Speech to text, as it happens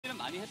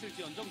많이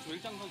했을지언정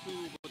조일장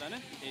선수보다는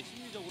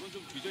심리적으로는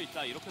좀 뒤져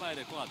있다 이렇게 봐야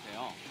될 것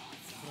같아요.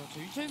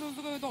 그렇죠. 유찬희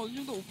선수가 어느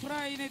정도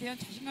오프라인에 대한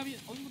자신감이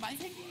어느 정도 많이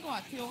생긴 것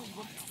같아요.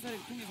 이번 픽사를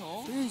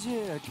통해서. 그게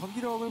이제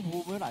경기력을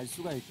보면 알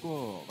수가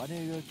있고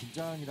만약에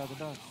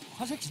긴장이라든가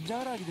사실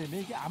긴장을 하게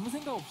되면 이게 아무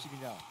생각 없이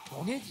그냥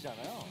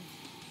멍해지잖아요.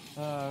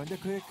 근데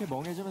그렇게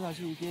멍해지면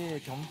사실 이게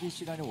경기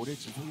시간이 오래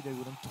지속이 되고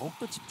그러면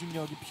더욱더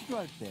집중력이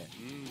필요할 때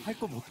할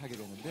거 못하게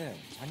되는데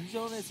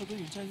장전에서도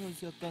윤찬희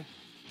선수였던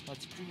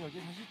집중력이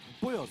사실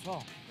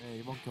돋보여서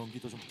이번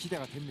경기도 좀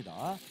기대가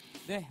됩니다.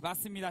 네,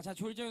 맞습니다. 자,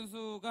 조일장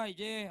선수가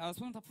이제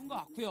손은 다 푼 것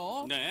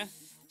같고요. 네.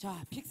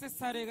 자,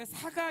 픽스스타리그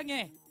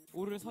 4강에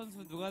오를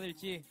선수 누가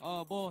될지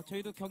뭐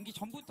저희도 경기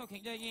전부터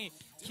굉장히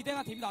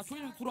기대가 됩니다.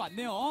 조일장 선수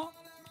들어왔네요.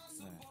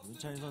 네,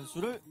 윤찬희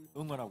선수를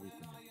응원하고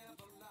있군요.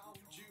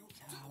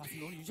 자,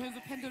 맞습니다. 오늘 유찬희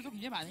선수 팬들도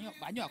굉장히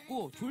많이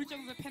왔고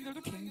조일장 선수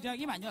팬들도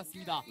굉장히 많이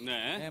왔습니다.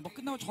 네. 네, 뭐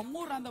끝나고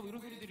전모를 한다고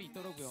이런 소리들이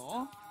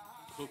있더라고요.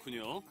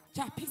 그렇군요.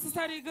 자,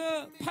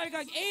 픽스스타리그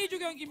 8강 A조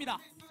경기입니다.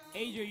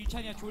 A조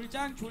유찬이와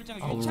조일장,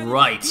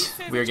 Alright,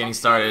 we're getting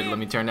started. Let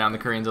me turn down the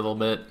Koreans a little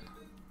bit.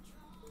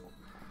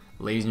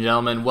 Ladies and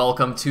gentlemen,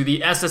 welcome to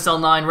the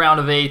SSL9 round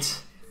of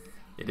 8.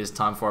 It is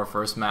time for our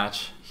first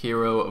match,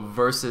 Hero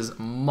versus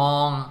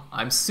Mong.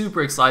 I'm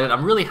super excited.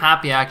 I'm really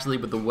happy actually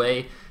with the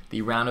way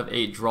the round of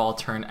 8 draw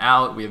turned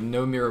out. We have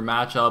no mirror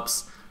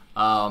matchups.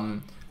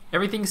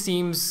 Everything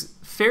seems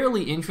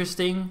fairly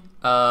interesting.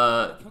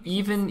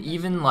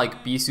 Even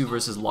like Bisu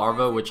versus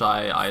Larva, which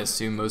I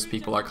assume most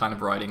people are kind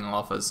of writing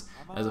off as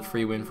a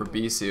free win for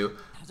Bisu.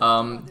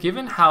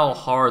 Given how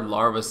hard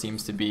Larva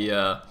seems to be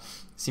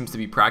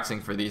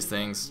practicing for these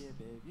things,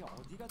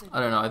 I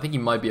don't know. I think he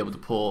might be able to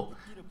pull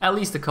at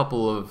least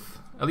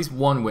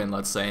one win,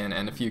 let's say,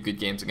 and a few good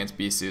games against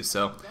Bisu.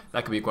 So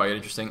that could be quite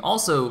interesting.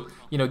 Also,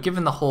 you know,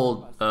 given the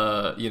whole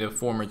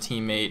former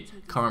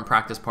teammate, current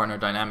practice partner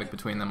dynamic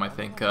between them, I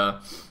think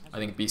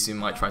Bisu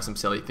might try some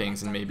silly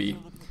things and maybe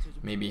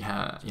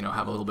have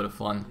a little bit of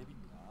fun.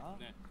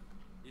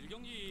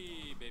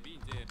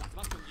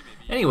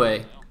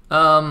 Anyway,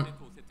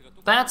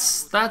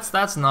 that's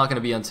not going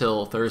to be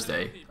until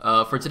Thursday.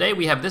 For today,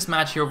 we have this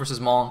match, Hero versus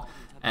Mong,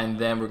 and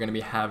then we're going to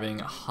be having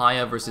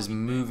Haya versus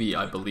Movie,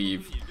 I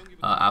believe.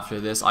 After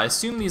this, I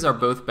assume these are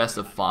both best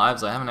of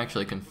 5s. I haven't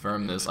actually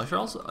confirmed this. I should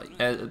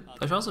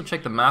also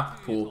check the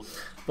map pool,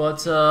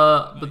 but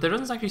there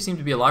doesn't actually seem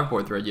to be a live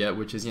board thread yet,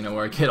 which is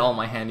where I get all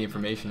my handy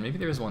information. Maybe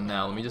there is one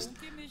now. Let me just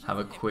have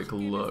a quick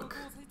look.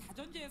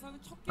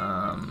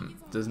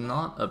 Does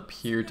not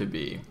appear to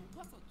be.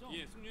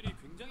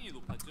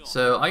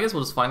 So I guess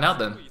we'll just find out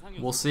then.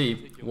 We'll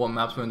see what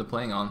maps we end up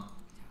playing on,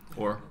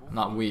 or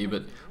not we,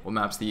 but what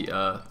maps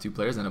the two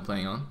players end up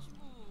playing on.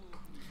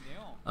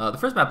 The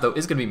first map, though,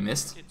 is going to be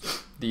Mist,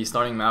 the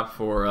starting map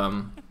for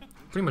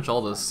pretty much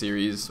all the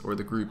series, or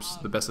the groups,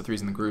 the best of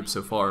 3s in the group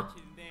so far.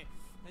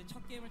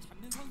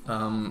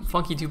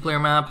 Funky 2-player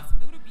map,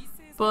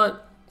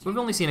 but we've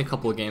only seen a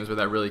couple of games where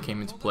that really came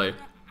into play.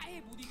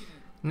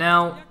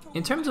 Now,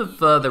 in terms of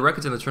the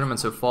records in the tournament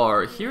so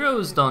far,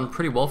 Hero's done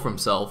pretty well for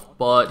himself,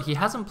 but he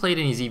hasn't played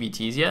any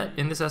ZVTs yet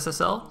in this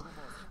SSL,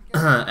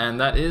 and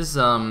that is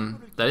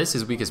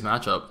his weakest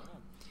matchup.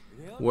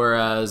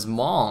 Whereas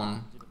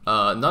Mong,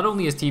 not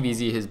only is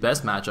TVZ his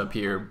best matchup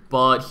here,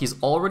 but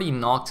he's already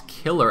knocked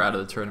Killer out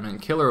of the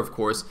tournament. Killer, of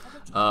course,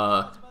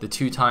 the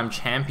two-time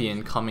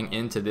champion coming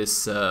into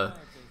this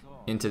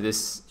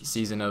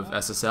season of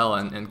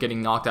SSL and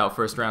getting knocked out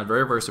first round.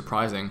 Very, very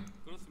surprising.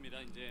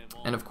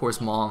 And of course,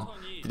 Mong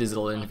did his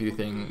little interview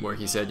thing where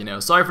he said,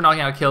 sorry for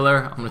knocking out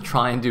Killer. I'm going to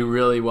try and do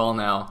really well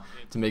now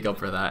to make up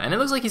for that. And it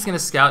looks like he's going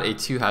to scout a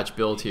 2-hatch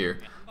build here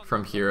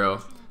from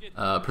Hero.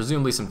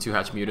 Presumably some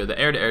 2-hatch muta. The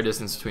air-to-air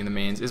distance between the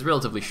mains is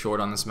relatively short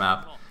on this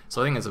map,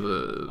 so I think it's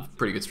a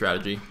pretty good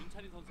strategy.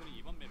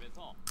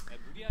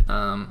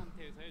 And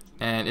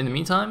in the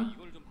meantime,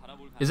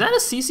 is that a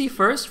CC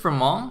first from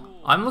Mong?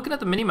 I'm looking at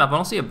the minimap, I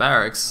don't see a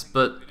barracks,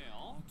 but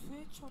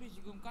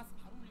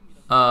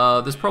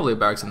there's probably a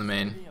barracks in the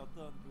main.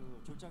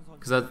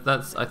 Because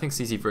that's I think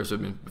CC first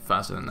would have been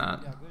faster than that.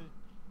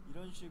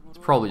 It's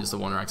probably just a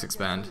 1-rax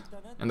expand.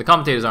 And the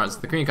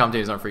Korean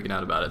commentators aren't freaking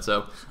out about it,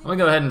 so I'm gonna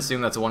go ahead and assume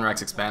that's a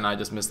 1-rax expand. I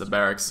just missed the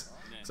barracks,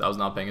 because I was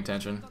not paying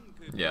attention.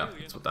 Yeah,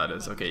 that's what that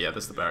is. Okay, yeah,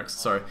 this is the barracks.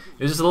 Sorry.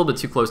 It was just a little bit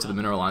too close to the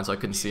mineral line, so I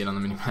couldn't see it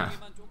on the minimap.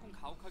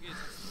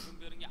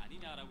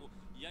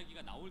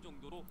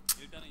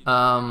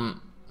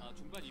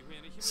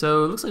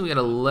 So it looks like we got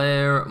a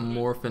Lair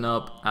morphing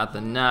up at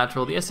the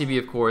natural. The SCV,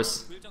 of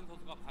course,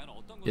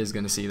 is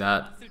going to see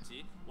that.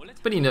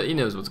 But he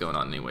knows what's going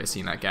on anyway,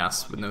 seeing that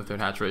gas with no 3rd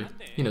hatchery.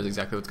 He knows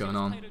exactly what's going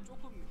on.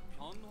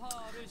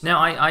 Now,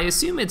 I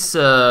assume it's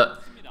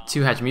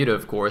 2-hatch muta,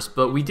 of course,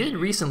 but we did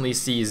recently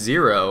see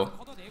Zero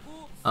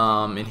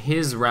in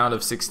his round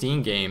of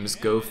 16 games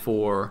go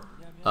for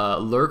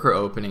lurker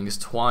openings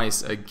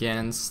twice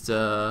against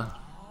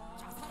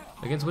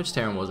which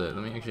Terran was it?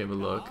 Let me actually have a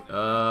look.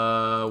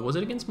 Was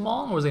it against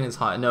Mong or was it against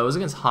Haya? No, it was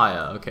against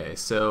Haya. Okay,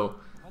 so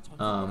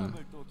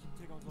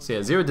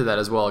yeah, Zero did that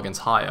as well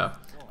against Haya.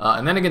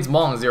 And then against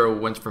Mong, Zero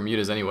went for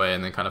mutas anyway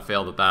and then kind of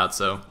failed at that,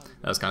 so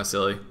That was kind of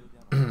silly.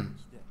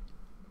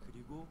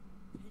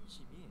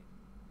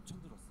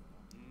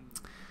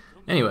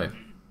 Anyway.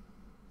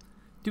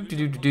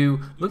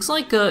 Looks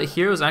like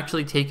Hero's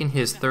actually taken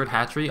his third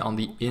hatchery on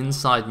the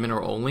inside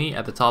mineral only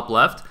at the top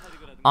left.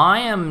 I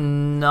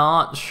am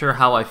not sure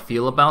how I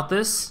feel about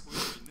this.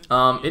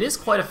 It is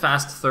quite a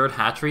fast third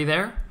hatchery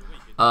there.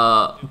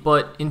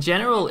 But in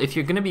general, if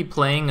you're going to be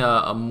playing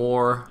a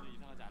more...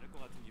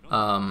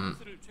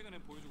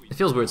 it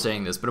feels weird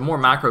saying this, but a more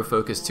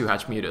macro-focused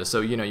 2-hatch muta.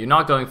 So, you know, you're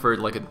not going for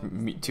like a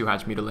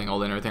 2-hatch mutaling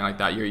all in or anything like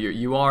that.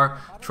 You are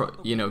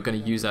going to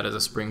use that as a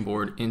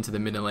springboard into the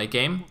mid and late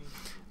game.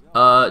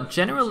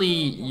 Generally,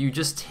 you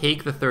just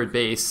take the third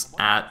base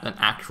at an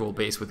actual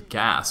base with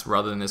gas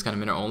rather than this kind of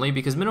mineral only,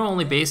 because mineral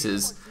only base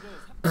is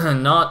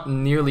not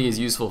nearly as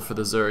useful for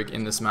the Zerg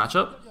in this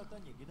matchup.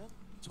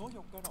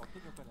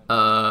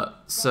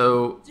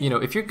 So, you know,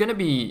 if you're going to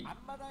be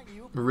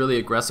really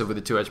aggressive with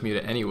the 2-hatch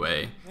muta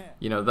anyway,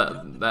 you know,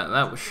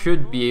 that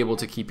should be able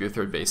to keep your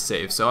third base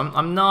safe. So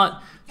I'm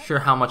not sure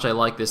how much I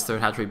like this third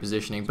hatchery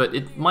positioning, but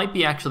it might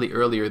be actually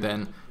earlier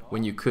than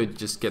when you could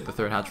just get the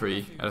third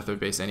hatchery at a third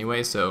base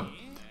anyway, so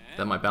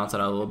that might balance it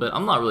out a little bit.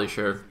 I'm not really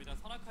sure.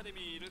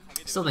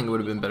 Still think it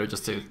would have been better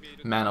just to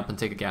man up and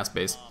take a gas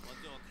base.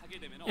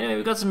 Anyway,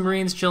 we've got some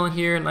Marines chilling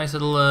here. Nice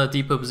little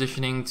depot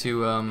positioning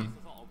to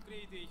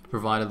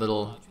provide a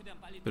little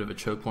bit of a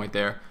choke point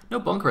there. No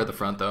bunker at the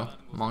front though.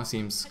 Mong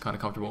seems kind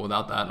of comfortable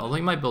without that, although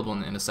he might build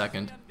one in a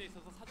second.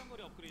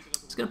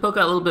 Just gonna poke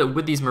out a little bit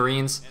with these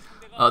Marines.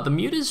 The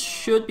mutas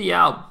should be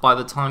out by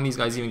the time these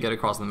guys even get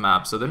across the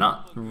map, so they're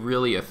not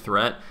really a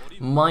threat.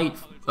 Might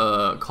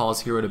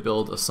cause Hero to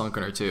build a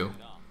sunken or two,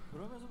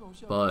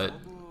 but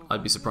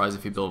I'd be surprised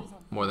if he built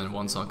more than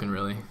one sunken,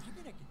 really.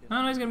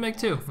 Oh no, he's gonna make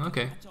two.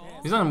 Okay.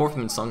 He's not gonna morph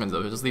them in sunkens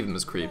though, he'll just leave them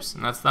as creeps,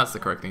 and that's the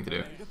correct thing to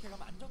do.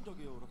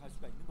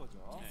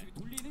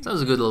 So that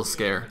was a good little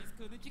scare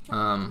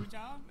from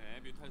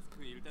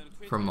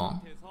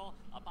Mong.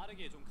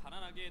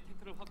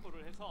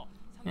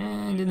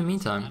 And in the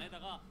meantime,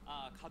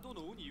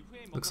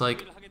 looks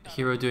like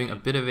Hero doing a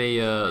bit of a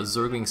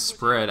Zergling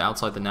spread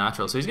outside the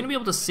natural, so he's going to be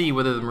able to see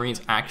whether the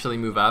Marines actually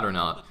move out or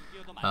not.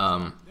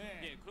 And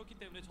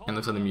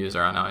looks like the mutas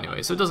are out now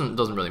anyway, so it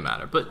doesn't really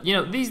matter. But you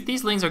know,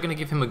 these lanes are going to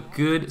give him a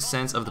good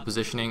sense of the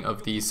positioning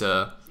of these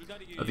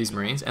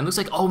Marines. And looks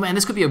like, oh man,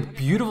 this could be a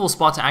beautiful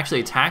spot to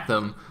actually attack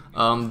them.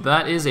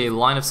 That is a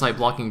line of sight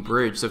blocking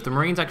bridge, so if the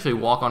Marines actually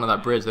walk onto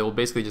that bridge, they will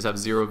basically just have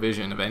zero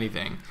vision of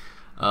anything.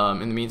 In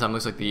the meantime,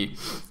 looks like the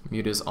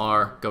mutas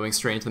are going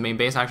straight into the main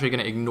base, actually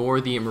going to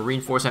ignore the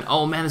Marine force, and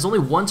oh man, there's only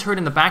one turret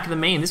in the back of the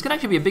main. This could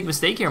actually be a big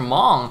mistake here.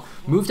 Mong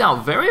moved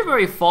out very,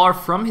 very far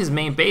from his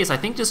main base, I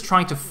think just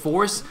trying to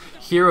force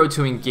Hero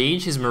to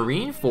engage his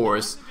Marine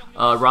force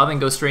rather than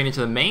go straight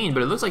into the main,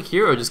 but it looks like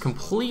Hero just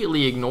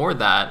completely ignored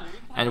that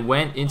and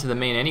went into the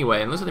main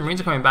anyway. And looks like the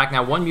Marines are coming back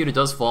now. One muta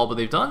does fall, but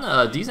they've done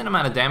a decent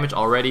amount of damage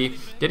already.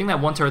 Getting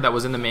that one turret that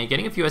was in the main,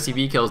 getting a few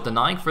SCV kills,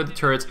 denying further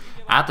turrets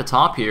at the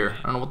top here.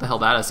 I don't know what the hell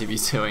that SCV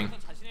is doing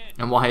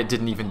and why it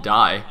didn't even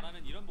die.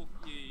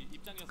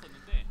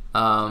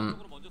 And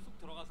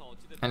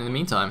in the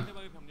meantime,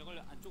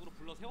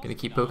 gonna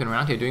keep poking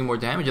around here, doing more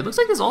damage. It looks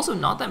like there's also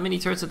not that many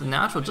turrets at the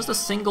natural, just a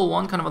single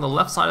one kind of on the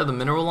left side of the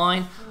mineral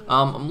line.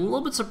 I'm a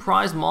little bit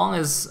surprised Mong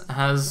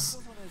has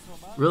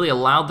really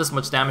allowed this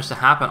much damage to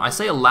happen. I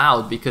say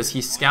allowed because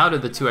he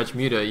scouted the 2-hatch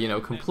muta, you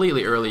know,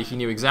 completely early. He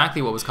knew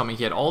exactly what was coming.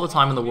 He had all the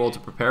time in the world to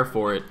prepare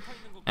for it,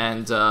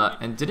 and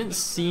didn't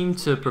seem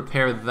to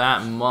prepare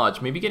that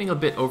much. Maybe getting a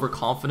bit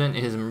overconfident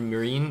in his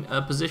Marine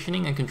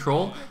positioning and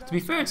control. To be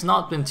fair, it's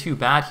not been too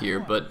bad here,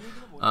 but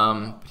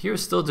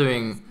here's still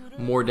doing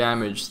more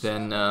damage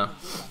than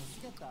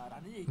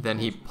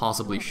he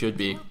possibly should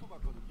be.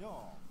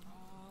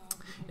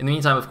 In the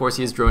meantime, of course,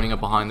 he is droning up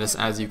behind this,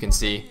 as you can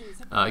see.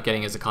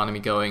 Getting his economy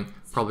going,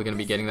 probably going to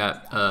be getting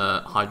that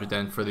Hydra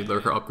Den for the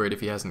Lurker upgrade if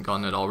he hasn't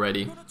gotten it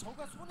already.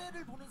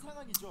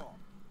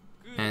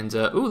 And,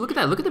 ooh, look at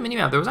that, look at the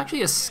minimap. There was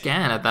actually a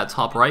scan at that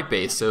top right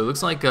base, so it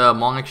looks like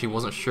Mong actually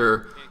wasn't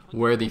sure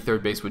where the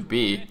third base would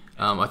be.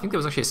 I think there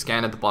was actually a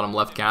scan at the bottom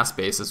left gas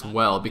base as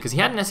well, because he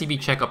had an SCV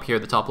check up here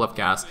at the top left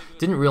gas,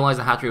 didn't realize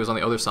the hatchery was on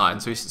the other side,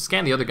 and so he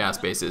scanned the other gas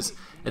bases.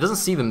 It doesn't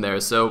see them there,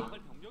 so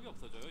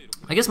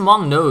I guess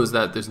Mong knows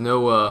that there's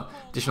no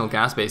additional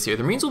gas base here.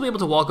 The Marines will be able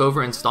to walk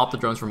over and stop the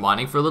drones from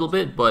mining for a little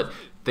bit, but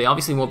they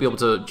obviously won't be able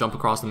to jump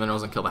across the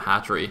minerals and kill the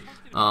hatchery.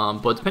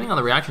 But depending on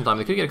the reaction time,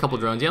 they could get a couple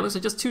drones. Yeah, it looks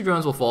like just 2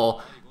 drones will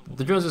fall.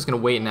 The drones are just going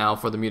to wait now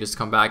for the mutas to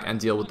come back and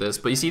deal with this.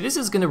 But you see, this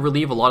is going to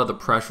relieve a lot of the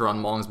pressure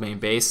on Mong's main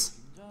base.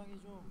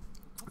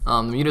 The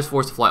mutas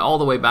forced to fly all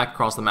the way back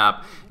across the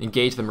map,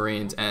 engage the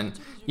Marines, and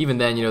even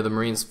then, you know, the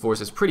Marines' force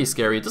is pretty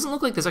scary. It doesn't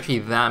look like there's actually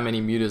that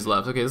many mutas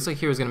left. Okay, looks like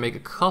Hero's going to make a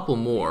couple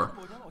more.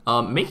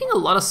 Making a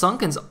lot of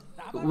sunkens.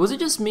 Was it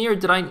just me, or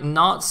did I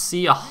not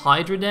see a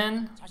Hydra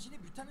Den?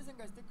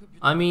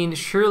 I mean,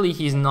 surely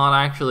he's not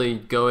actually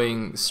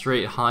going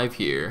straight Hive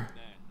here.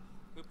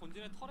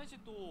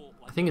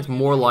 I think it's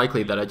more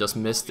likely that I just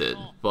missed it,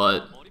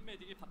 but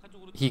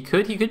he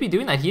could be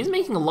doing that. He is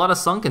making a lot of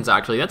sunkens,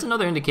 actually. That's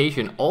another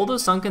indication. All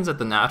those sunkens at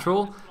the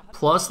natural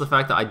plus the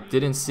fact that I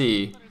didn't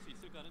see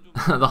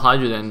the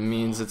hydrogen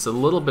means it's a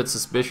little bit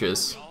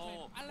suspicious.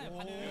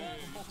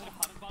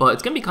 But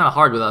it's going to be kind of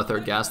hard without a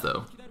third gas,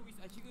 though.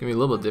 It's going to be a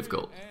little bit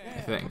difficult,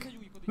 I think.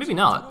 Maybe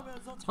not.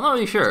 I'm not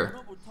really sure.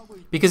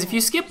 Because if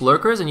you skip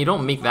lurkers and you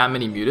don't make that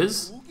many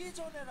mutas,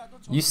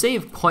 you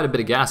save quite a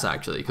bit of gas,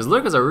 actually. Because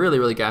lurkers are really,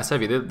 really gas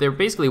heavy. They're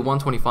basically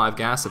 125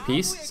 gas a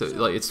piece. So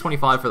like it's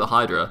 25 for the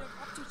Hydra.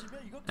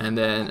 And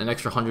then an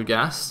extra 100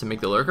 gas to make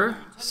the lurker.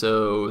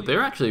 So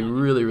they're actually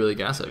really, really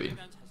gas heavy.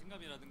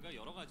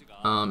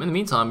 In the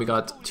meantime, we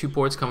got 2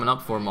 ports coming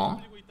up for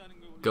Mong.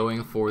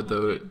 Going for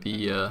the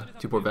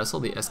 2-port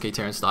vessel, the SK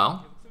Terran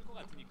style.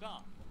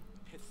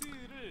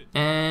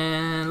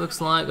 And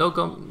looks like,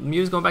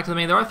 Mew's going back to the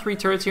main. There are 3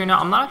 turrets here now.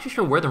 I'm not actually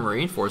sure where the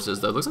Marine Force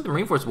is, though. It looks like the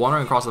Marine Force is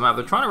wandering across the map.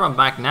 They're trying to run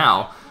back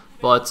now.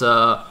 But,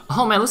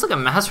 oh man, looks like a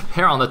mass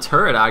repair on the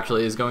turret,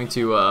 actually, is going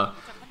to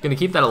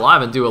keep that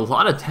alive and do a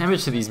lot of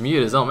damage to these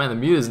mutas. Oh man, the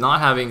muta is not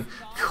having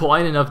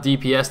quite enough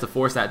DPS to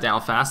force that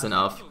down fast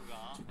enough.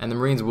 And the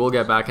Marines will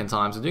get back in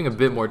time, so doing a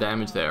bit more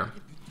damage there.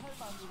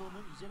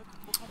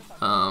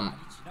 And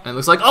it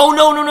looks like, oh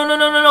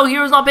no,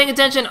 Hero's not paying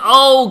attention.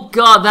 Oh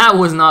god, that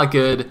was not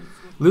good.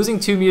 Losing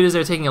 2 mutas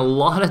there, taking a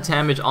lot of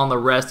damage on the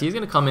rest. He's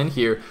going to come in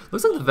here.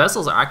 Looks like the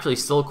vessels are actually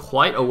still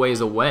quite a ways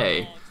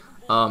away.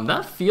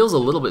 That feels a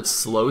little bit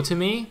slow to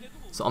me.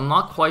 So I'm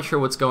not quite sure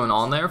what's going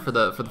on there for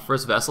the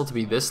first vessel to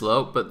be this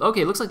low. But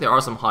okay, looks like there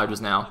are some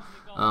Hydras now.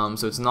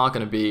 So it's not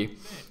going to be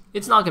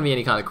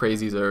any kind of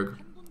crazy Zerg.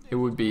 It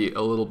would be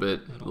a little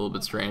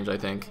bit strange, I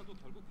think.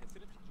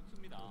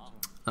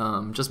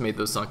 Just made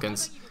those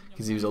sunkens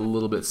because he was a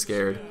little bit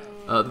scared.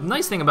 The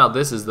nice thing about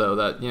this is, though,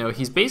 that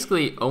he's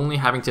basically only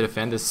having to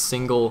defend a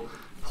single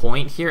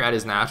point here at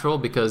his natural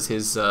because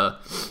his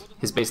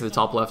base at the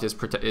top left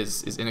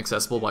is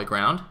inaccessible by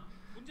ground.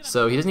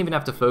 So he doesn't even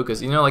have to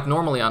focus. Like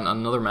normally on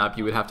another map,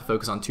 you would have to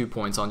focus on 2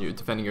 points on your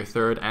defending your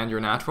third and your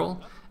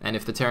natural. And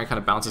if the Terran kind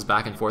of bounces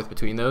back and forth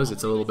between those,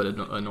 it's a little bit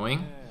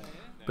annoying.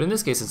 But in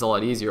this case, it's a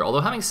lot easier. Although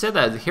having said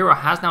that, the hero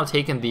has now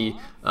taken the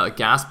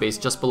gas base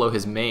just below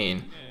his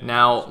main.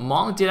 Now,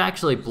 Mong did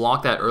actually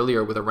block that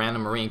earlier with a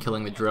random Marine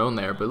killing the drone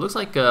there, but it looks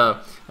like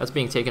that's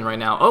being taken right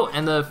now. Oh,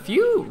 and the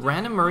few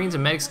random Marines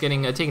and medics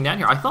getting taken down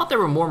here. I thought there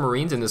were more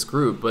Marines in this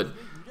group, but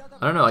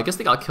I don't know. I guess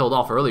they got killed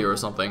off earlier or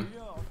something.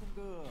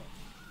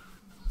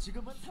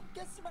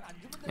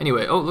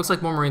 Anyway, oh, it looks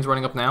like more Marines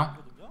running up now.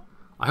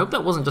 I hope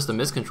that wasn't just a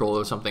miscontrol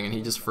or something and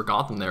he just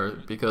forgot them there,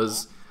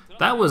 because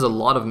that was a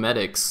lot of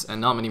medics and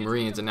not many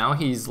Marines, and now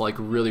he's like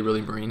really,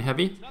 really Marine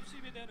heavy.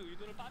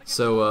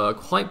 So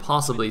quite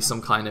possibly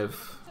some kind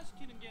of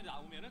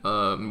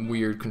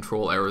weird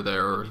control error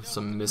there or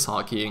some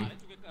mishotkeying.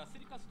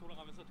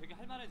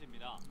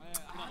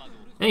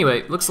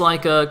 Anyway, looks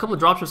like a couple of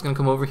dropships going to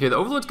come over here. The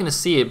Overlord's going to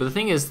see it, but the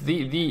thing is,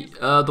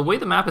 the way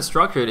the map is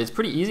structured, it's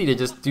pretty easy to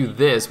just do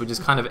this, which is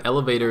kind of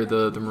elevator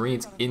the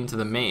Marines into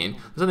the main.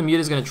 So the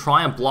Muta is going to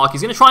try and block.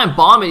 He's going to try and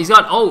bomb it. He's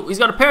got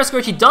a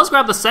Periscourge. He does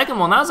grab the second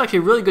one. That was actually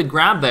a really good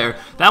grab there.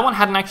 That one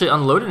hadn't actually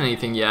unloaded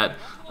anything yet.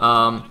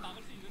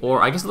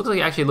 Or I guess it looks like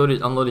he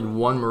actually unloaded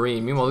 1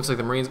 Marine. Meanwhile, it looks like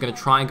the Marine's going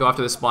to try and go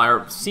after the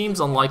Spire. Seems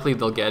unlikely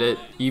they'll get it,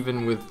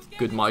 even with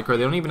good micro.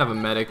 They don't even have a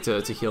medic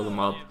to heal them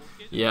up.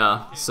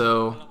 Yeah,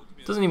 so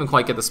doesn't even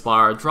quite get the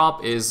Spire.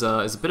 Drop is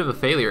a bit of a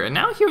failure. And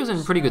now Hero's in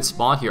a pretty good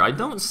spot here. I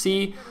don't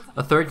see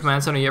a third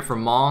command center yet for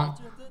Mong.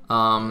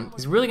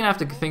 He's really going to have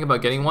to think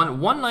about getting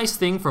one. One nice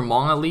thing for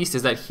Mong, at least,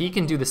 is that he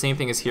can do the same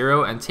thing as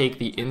Hero and take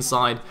the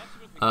inside,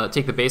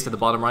 take the base at the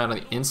bottom right on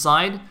the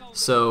inside.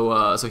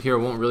 So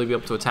Hero won't really be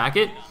able to attack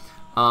it.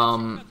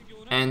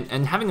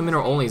 And having a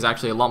mineral only is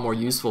actually a lot more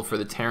useful for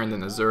the Terran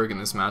than the Zerg in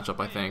this matchup,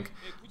 I think.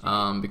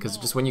 Because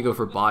just when you go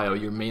for bio,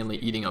 you're mainly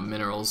eating up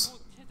minerals.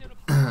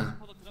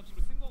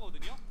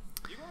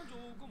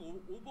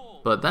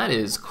 But that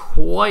is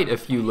quite a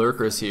few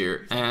lurkers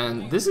here,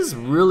 and this is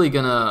really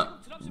gonna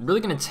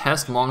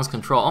test Mong's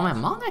control. Oh man,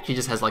 Mong actually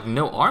just has like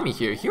no army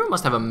here. Hero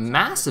must have a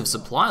massive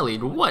supply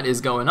lead. What is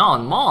going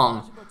on?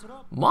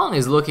 Mong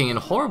is looking in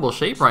horrible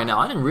shape right now.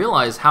 I didn't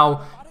realize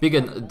how big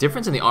a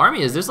difference in the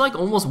army is. There's like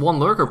almost 1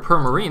 lurker per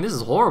Marine. This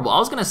is horrible. I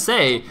was gonna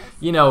say,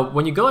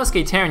 when you go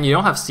SK Terran, you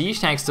don't have siege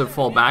tanks to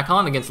fall back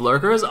on against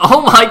lurkers.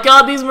 Oh my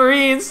god, these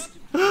Marines!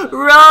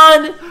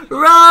 Run!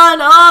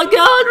 Oh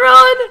god,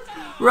 run!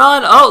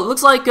 Oh,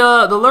 looks like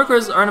the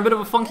lurkers are in a bit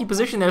of a funky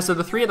position there, so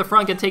the 3 at the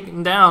front get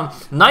taken down.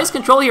 Nice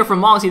control here from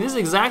Mong. See, this is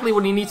exactly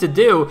what he needs to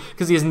do,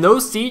 because he has no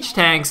siege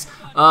tanks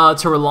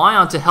to rely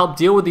on to help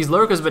deal with these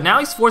lurkers, but now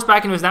he's forced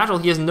back into his natural.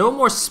 He has no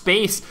more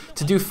space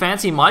to do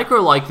fancy micro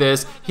like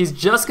this. He's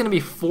just going to be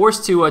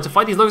forced to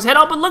fight these lurkers head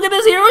on, but look at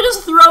this Hero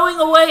just throwing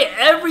away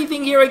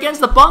everything here against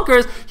the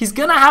bunkers. He's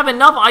going to have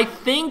enough, I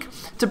think,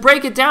 to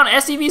break it down.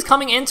 SCV's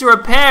coming in to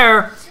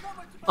repair.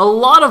 A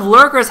lot of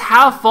lurkers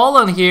have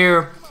fallen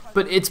here,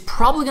 but it's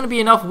probably going to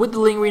be enough with the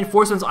Ling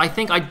reinforcements. I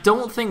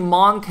don't think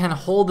Mong can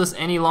hold this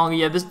any longer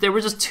yet. There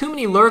were just too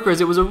many lurkers.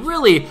 It was a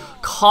really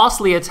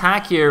costly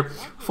attack here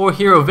for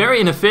Hero. Very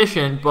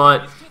inefficient,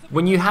 but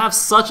when you have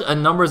such a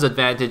numbers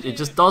advantage, it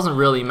just doesn't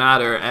really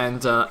matter.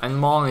 And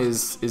Mong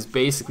is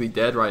basically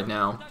dead right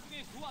now.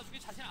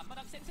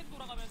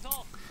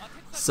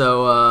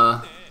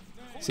 So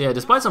yeah,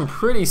 despite some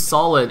pretty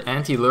solid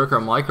anti-lurker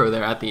micro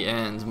there at the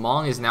end,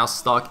 Mong is now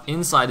stuck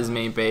inside his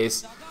main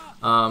base.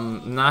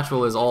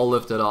 Natural is all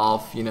lifted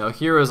off. You know,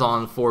 Hero's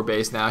on 4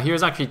 base now.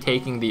 Hero's actually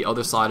taking the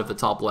other side of the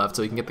top left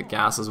so he can get the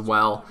gas as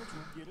well.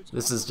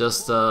 This is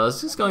just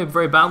it's just going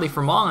very badly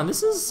for Mong, and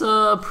this is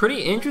a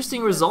pretty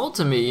interesting result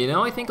to me. You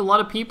know, I think a lot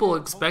of people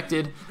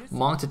expected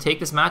Mong to take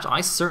this match.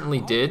 I certainly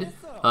did.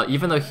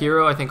 Even though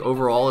Hero, I think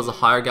overall is a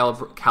higher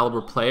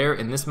caliber player,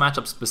 in this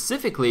matchup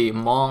specifically,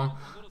 Mong,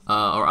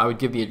 or I would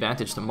give the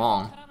advantage to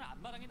Mong.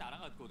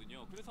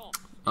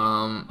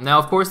 Now,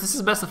 of course, this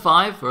is best of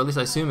 5, or at least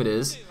I assume it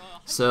is.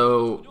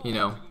 So, you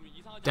know,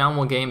 down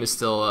 1 game is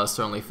still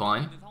certainly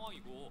fine.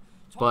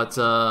 But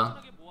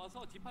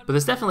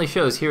this definitely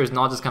shows here is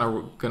not just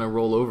gonna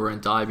roll over and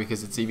die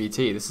because it's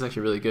EVT. This is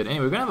actually really good.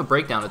 Anyway, we're gonna have a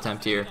breakdown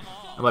attempt here.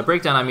 And by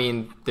breakdown, I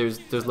mean there's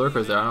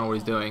lurkers there. I don't know what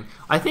he's doing.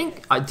 I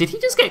think did he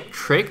just get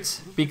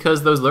tricked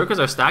because those lurkers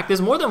are stacked?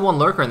 There's more than 1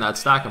 lurker in that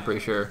stack, I'm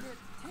pretty sure.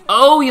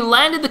 Oh, he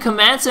landed the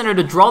command center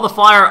to draw the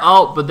fire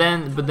out, but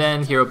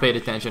then Hero paid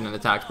attention and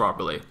attacked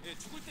properly.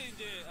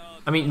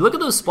 I mean, look at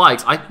those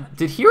spikes.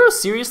 Did Hero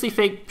seriously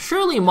fake?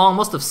 Surely Mong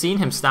must have seen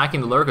him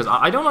stacking the lurkers.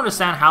 I don't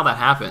understand how that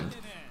happened.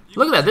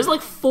 Look at that. There's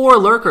like 4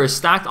 lurkers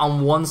stacked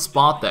on 1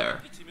 spot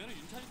there.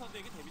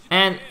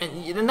 And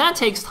that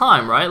takes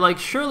time, right? Like,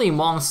 surely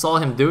Mong saw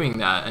him doing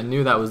that and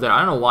knew that was there. I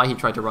don't know why he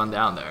tried to run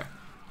down there.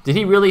 Did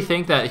he really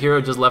think that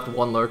Hero just left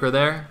 1 lurker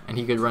there and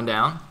he could run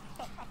down?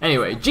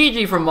 Anyway,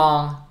 GG for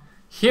Mong.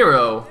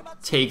 Hero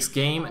takes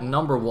game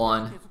number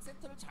 1.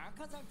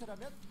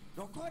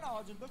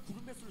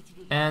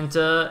 And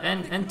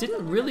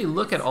didn't really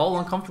look at all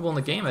uncomfortable in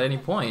the game at any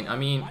point. I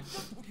mean,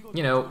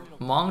 you know,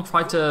 Mong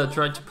tried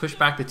to push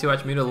back the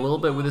 2H Muta a little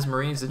bit with his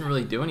Marines, didn't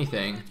really do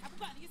anything.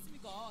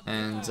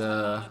 And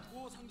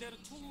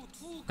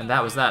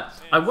that was that.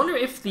 I wonder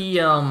if the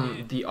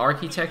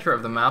architecture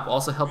of the map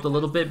also helped a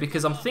little bit,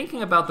 because I'm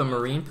thinking about the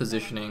Marine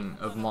positioning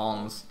of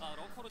Mong's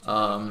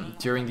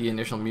during the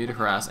initial Muta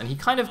harass, and he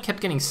kind of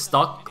kept getting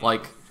stuck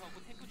like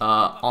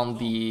on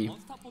the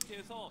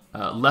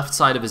left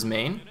side of his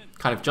main,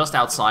 kind of just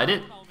outside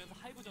it.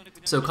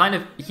 So kind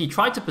of he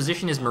tried to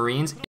position his Marines